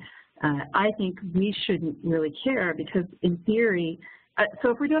are in. I think we shouldn't really care because in theory,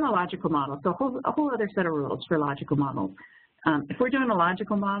 so if we're doing a logical model, so a whole other set of rules for logical models. If we're doing a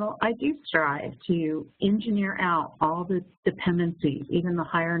logical model, I do strive to engineer out all the dependencies, even the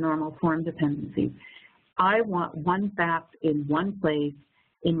higher normal form dependencies. I want one fact in one place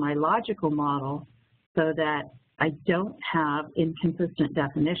in my logical model so that I don't have inconsistent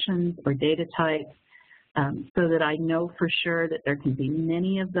definitions or data types, so that I know for sure that there can be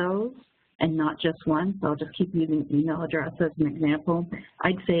many of those and not just one. So I'll just keep using email address as an example.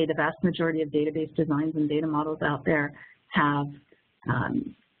 I'd say the vast majority of database designs and data models out there have,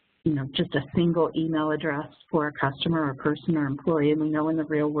 you know, just a single email address for a customer or person or employee, and we know in the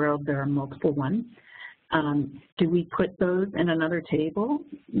real world there are multiple ones. Do we put those in another table?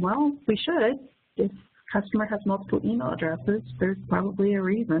 Well, we should. If a customer has multiple email addresses, there's probably a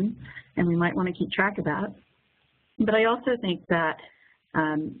reason, and we might want to keep track of that. But I also think that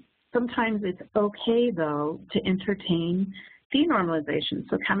sometimes it's okay, though, to entertain denormalization.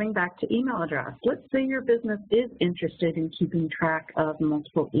 So coming back to email address, let's say your business is interested in keeping track of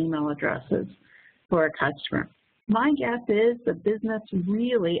multiple email addresses for a customer. My guess is the business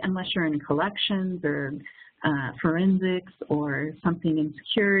really, unless you're in collections or forensics or something in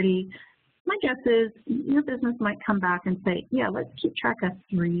security, my guess is your business might come back and say, yeah, let's keep track of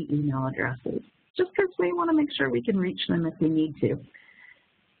 3 email addresses, just because we want to make sure we can reach them if we need to.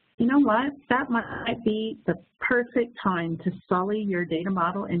 You know what? That might be the perfect time to sully your data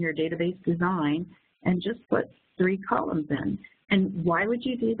model and your database design and just put 3 columns in. And why would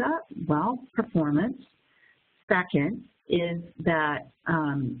you do that? Well, performance. Second is that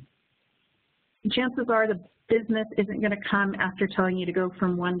chances are the business isn't going to come after telling you to go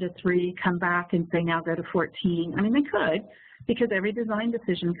from 1 to 3, come back and say now go to 14. I mean, they could, because every design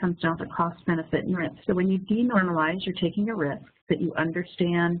decision comes down to cost, benefit, and risk. So when you denormalize, you're taking a risk that you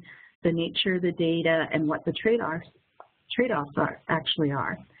understand the nature of the data and what the trade-offs actually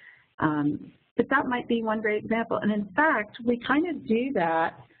are. But that might be one great example. And in fact, we kind of do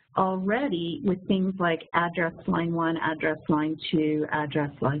that already with things like address line 1, address line 2,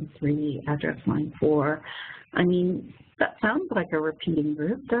 address line 3, address line 4. I mean, that sounds like a repeating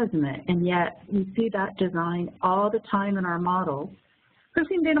group, doesn't it? And yet we see that design all the time in our models.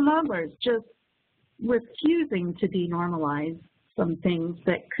 Protein data modelers just refusing to denormalize some things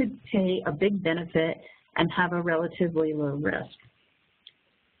that could pay a big benefit and have a relatively low risk.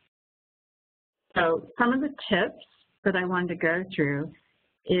 So some of the tips that I wanted to go through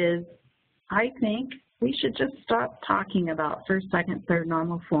is I think we should just stop talking about first, second, third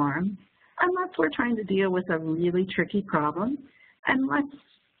normal form unless we're trying to deal with a really tricky problem, unless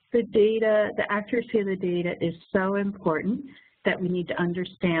the data, the accuracy of the data is so important that we need to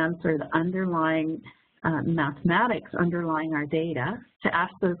understand sort of the underlying mathematics underlying our data to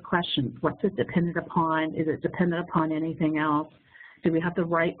ask those questions. What's it dependent upon? Is it dependent upon anything else? Do we have the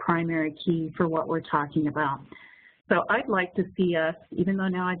right primary key for what we're talking about? So I'd like to see us, even though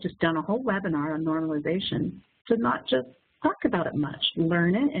now I've just done a whole webinar on normalization, to not just talk about it much,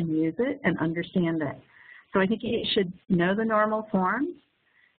 learn it and use it and understand it. So I think you should know the normal forms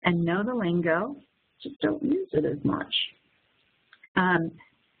and know the lingo, just don't use it as much.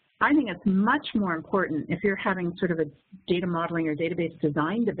 I think it's much more important if you're having sort of a data modeling or database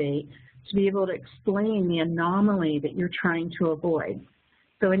design debate to be able to explain the anomaly that you're trying to avoid.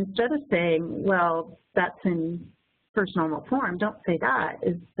 So instead of saying, well, that's in first normal form, don't say that.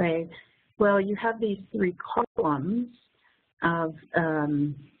 Is say, well, you have these three columns of,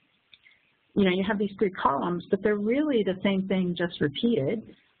 you have these three columns, but they're really the same thing just repeated.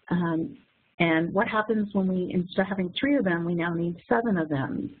 And what happens when we, instead of having 3 of them, we now need 7 of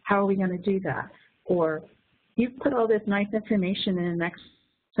them? How are we going to do that? Or you've put all this nice information in an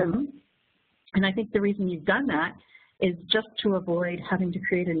Excel, and I think the reason you've done that is just to avoid having to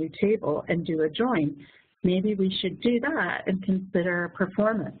create a new table and do a join. Maybe we should do that and consider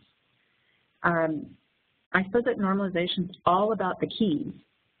performance. I said that normalization is all about the keys,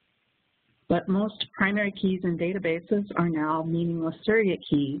 but most primary keys in databases are now meaningless surrogate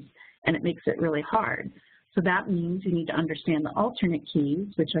keys, and it makes it really hard. So that means you need to understand the alternate keys,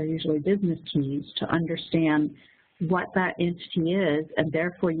 which are usually business keys, to understand what that entity is, and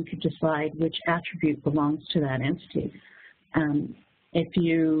therefore you could decide which attribute belongs to that entity. If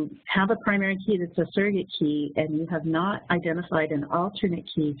you have a primary key that's a surrogate key and you have not identified an alternate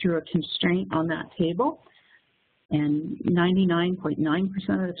key through a constraint on that table, and 99.9%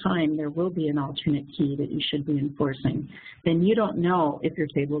 of the time there will be an alternate key that you should be enforcing, then you don't know if your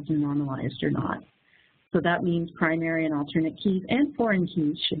tables are normalized or not. So that means primary and alternate keys and foreign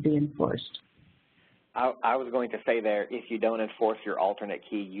keys should be enforced. I was going to say there, if you don't enforce your alternate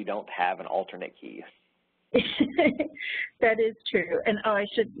key, you don't have an alternate key. That is true. And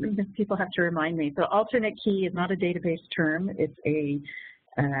people have to remind me. So alternate key is not a database term. It's a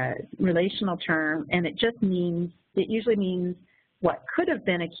relational term, and it usually means what could have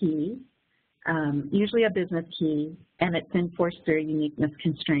been a key, usually a business key, and it's enforced through a uniqueness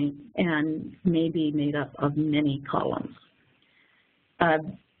constraint and may be made up of many columns.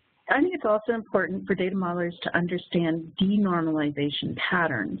 I think it's also important for data modelers to understand denormalization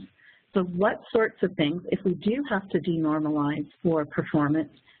patterns. So what sorts of things, if we do have to denormalize for performance,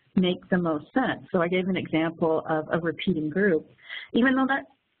 make the most sense? So I gave an example of a repeating group. Even though that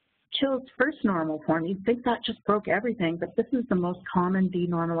kills first normal form, you'd think that just broke everything, but this is the most common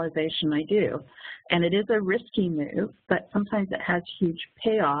denormalization I do. And it is a risky move, but sometimes it has huge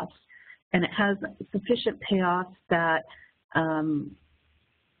payoffs, and it has sufficient payoffs that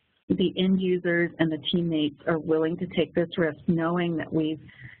the end users and the teammates are willing to take this risk, knowing that we've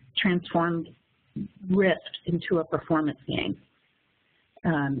transformed risk into a performance gain.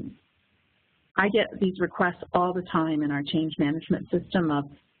 I get these requests all the time in our change management system of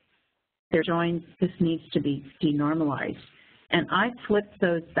their joins, this needs to be denormalized. And I flip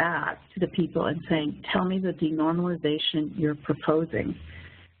those back to the people and saying, tell me the denormalization you're proposing.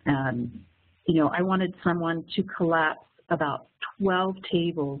 I wanted someone to collapse about 12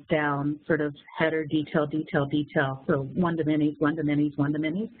 tables down, sort of header, detail, detail, detail, so one-to-manys, one-to-manys,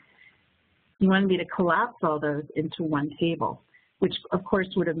 one-to-manys. You wanted me to collapse all those into one table, which of course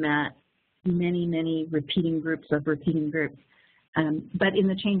would have meant many, many repeating groups of repeating groups. But in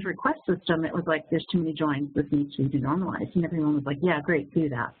the change request system, it was like, there's too many joins, this needs to be denormalized. And everyone was like, yeah, great, do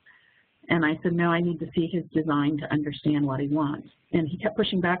that. And I said, no, I need to see his design to understand what he wants. And he kept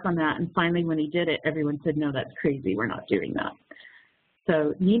pushing back on that. And finally, when he did it, everyone said, no, that's crazy, we're not doing that.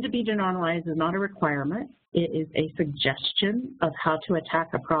 So need to be denormalized is not a requirement. It is a suggestion of how to attack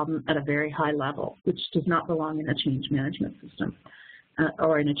a problem at a very high level, which does not belong in a change management system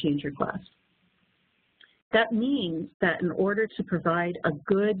or in a change request. That means that in order to provide a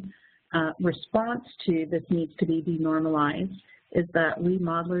good response to this needs to be denormalized, is that we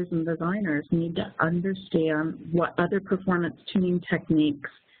modelers and designers need to understand what other performance tuning techniques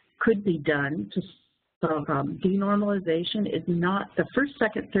could be done to solve a problem. Denormalization is not the first,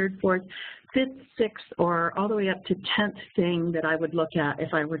 second, third, fourth, fifth, sixth, or all the way up to 10th thing that I would look at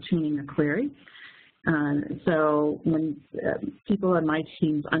if I were tuning a query. So when people on my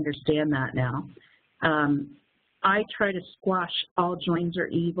teams understand that now, I try to squash all joins are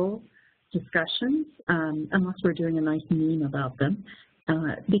evil discussions, unless we're doing a nice meme about them,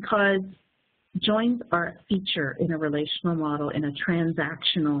 because joins are a feature in a relational model, in a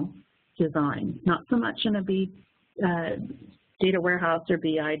transactional design, not so much in a data warehouse or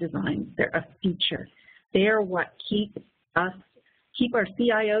BI design. They're a feature. They are what keep our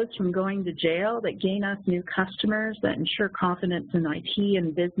CIOs from going to jail, that gain us new customers, that ensure confidence in IT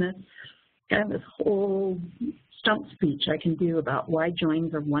and business. I have this whole stump speech I can do about why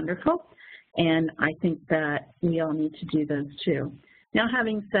joins are wonderful, and I think that we all need to do those too. Now,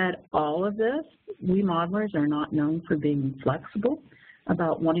 having said all of this, we modelers are not known for being flexible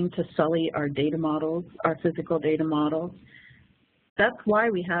about wanting to sully our data models, our physical data models. That's why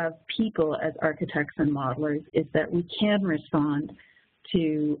we have people as architects and modelers, is that we can respond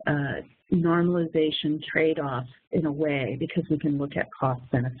to normalization trade-offs in a way, because we can look at cost,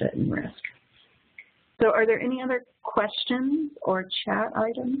 benefit, and risk. So are there any other questions or chat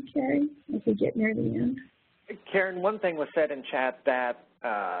items, Carrie, as we get near the end? Karen, one thing was said in chat that,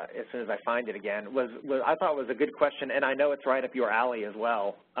 as soon as I find it again, I thought was a good question, and I know it's right up your alley as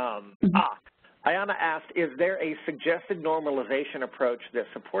well. Ayana asked, is there a suggested normalization approach that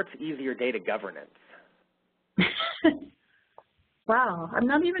supports easier data governance? Wow, I'm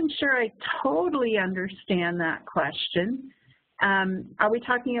not even sure I totally understand that question. Are we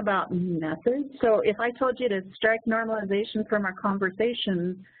talking about methods? So if I told you to strike normalization from our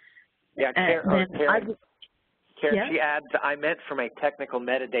conversation, yeah, Karen, yeah? She adds, I meant from a technical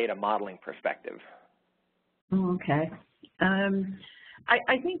metadata modeling perspective. Oh, okay.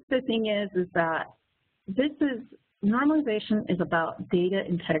 I think the thing is that normalization is about data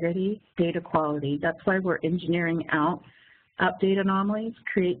integrity, data quality. That's why we're engineering out update anomalies,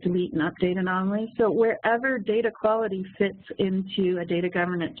 create, delete, and update anomalies. So wherever data quality fits into a data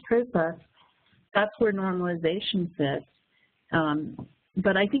governance process, that's where normalization fits.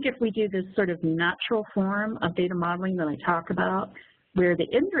 But I think if we do this sort of natural form of data modeling that I talk about, where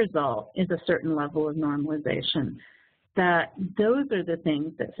the end result is a certain level of normalization, that those are the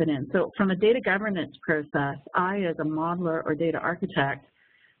things that fit in. So from a data governance process, I, as a modeler or data architect,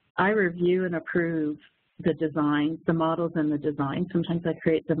 I review and approve the design, the models and the design. Sometimes I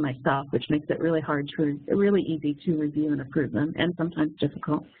create them myself, which makes it really really easy to review and approve them, and sometimes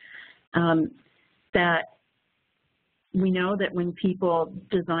difficult. That we know that when people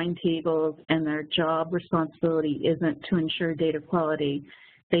design tables and their job responsibility isn't to ensure data quality,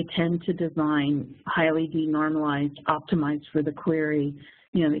 they tend to design highly denormalized, optimized for the query,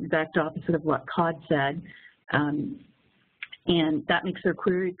 you know, the exact opposite of what Cod said. And that makes their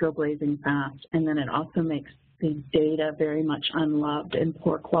queries go blazing fast, and then it also makes the data very much unloved and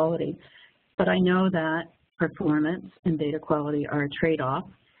poor quality. But I know that performance and data quality are a trade-off.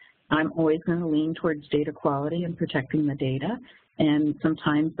 I'm always going to lean towards data quality and protecting the data, and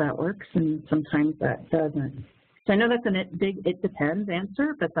sometimes that works and sometimes that doesn't. So I know that's a big it depends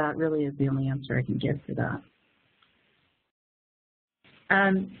answer, but that really is the only answer I can give for that.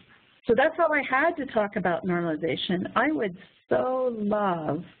 So that's all I had to talk about normalization. I would so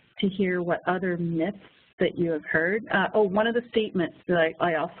love to hear what other myths that you have heard. One of the statements that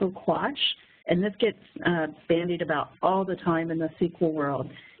I also quash, and this gets bandied about all the time in the SQL world,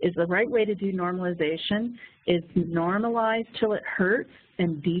 is the right way to do normalization is normalize till it hurts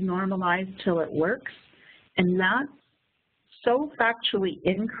and denormalize till it works. And that's so factually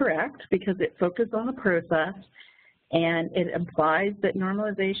incorrect because it focuses on the process, and it implies that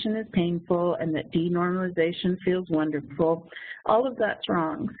normalization is painful and that denormalization feels wonderful. All of that's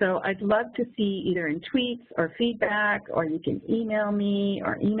wrong. So I'd love to see either in tweets or feedback, or you can email me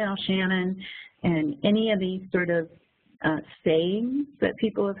or email Shannon, and any of these sort of sayings that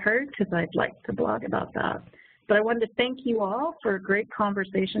people have heard, because I'd like to blog about that. But I wanted to thank you all for a great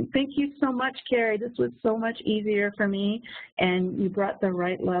conversation. Thank you so much, Carrie. This was so much easier for me, and you brought the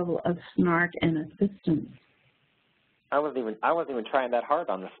right level of snark and assistance. I wasn't even trying that hard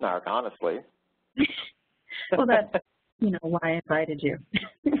on the snark, honestly. Well, that's, you know, why I invited you.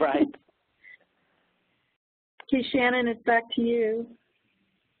 Right. Okay, Shannon, it's back to you.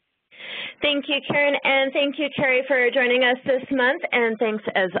 Thank you, Karen, and thank you, Carrie, for joining us this month, and thanks,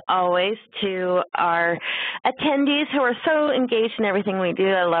 as always, to our attendees who are so engaged in everything we do.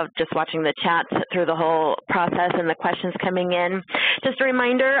 I love just watching the chats through the whole process and the questions coming in. Just a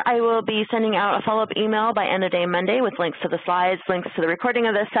reminder, I will be sending out a follow-up email by end of day Monday with links to the slides, links to the recording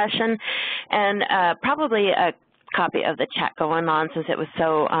of this session, and probably a copy of the chat going on since it was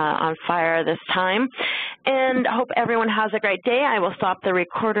so on fire this time. And I hope everyone has a great day. I will stop the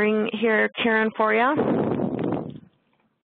recording here, Karen, for you.